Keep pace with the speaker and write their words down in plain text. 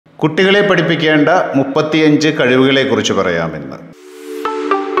കുട്ടികളെ പഠിപ്പിക്കേണ്ട 35 കഴിവുകളെക്കുറിച്ച് പറയാമെന്ന്.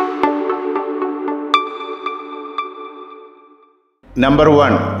 Number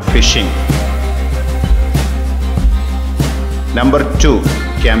 1 phishing. Number 2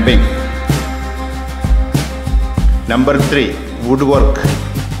 camping. Number 3 wood work.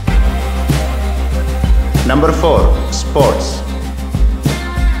 Number 4 sports.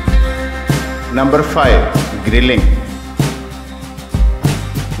 Number 5 grilling.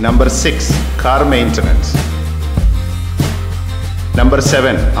 Number 6 car maintenance. Number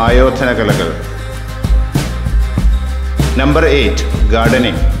 7 ആയോധന കലകൾ. Number 8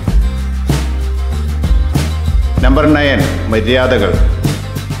 gardening. നമ്പർ 9 മര്യാദകൾ.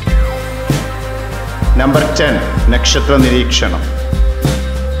 നമ്പർ 10 നക്ഷത്ര നിരീക്ഷണം.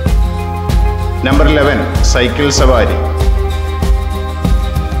 നമ്പർ 11 സൈക്കിൾ സവാരി.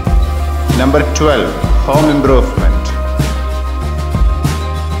 Number 12 home improvement.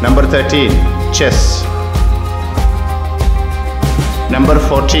 Number 13 chess. Number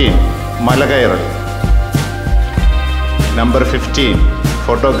 14 മലകയറൽ. Number 15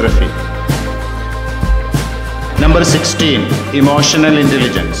 photography. Number 16 emotional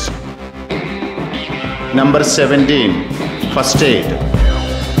intelligence. Number 17 first aid.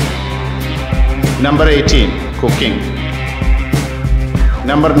 Number 18 cooking.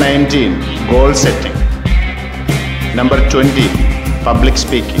 Number 19 goal setting. Number 20 public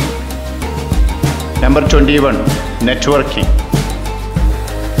speaking. Number 21 networking.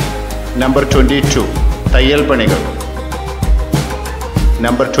 Number 22 തയ്യൽ പണികൾ.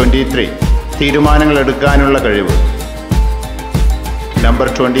 Number 23 തീരുമാനങ്ങൾ എടുക്കാനുള്ള കഴിവ്. Number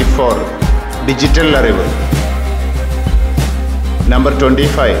 24 digital അറിവ്. Number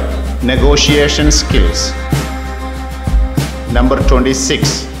 25 negotiation skills. Number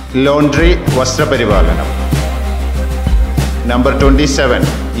 26 laundry വസ്ത്രപരിപാലനം. Number 27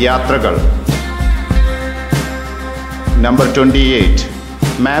 യാത്രകൾ. Number 28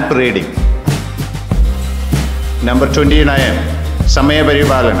 map reading. Number 29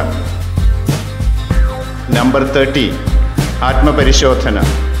 സമയപരിപാലനം. Number 30 ആത്മപരിശോധന.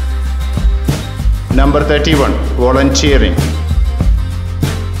 Number 31 volunteering.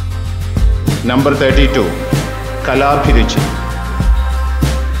 Number 32 കലാഭിരുചി.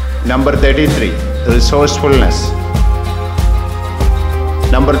 Number 33 resourcefulness.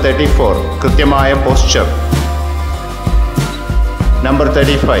 Number 34 കൃത്യമായ posture. Number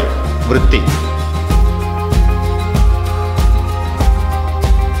 35 വൃത്തി.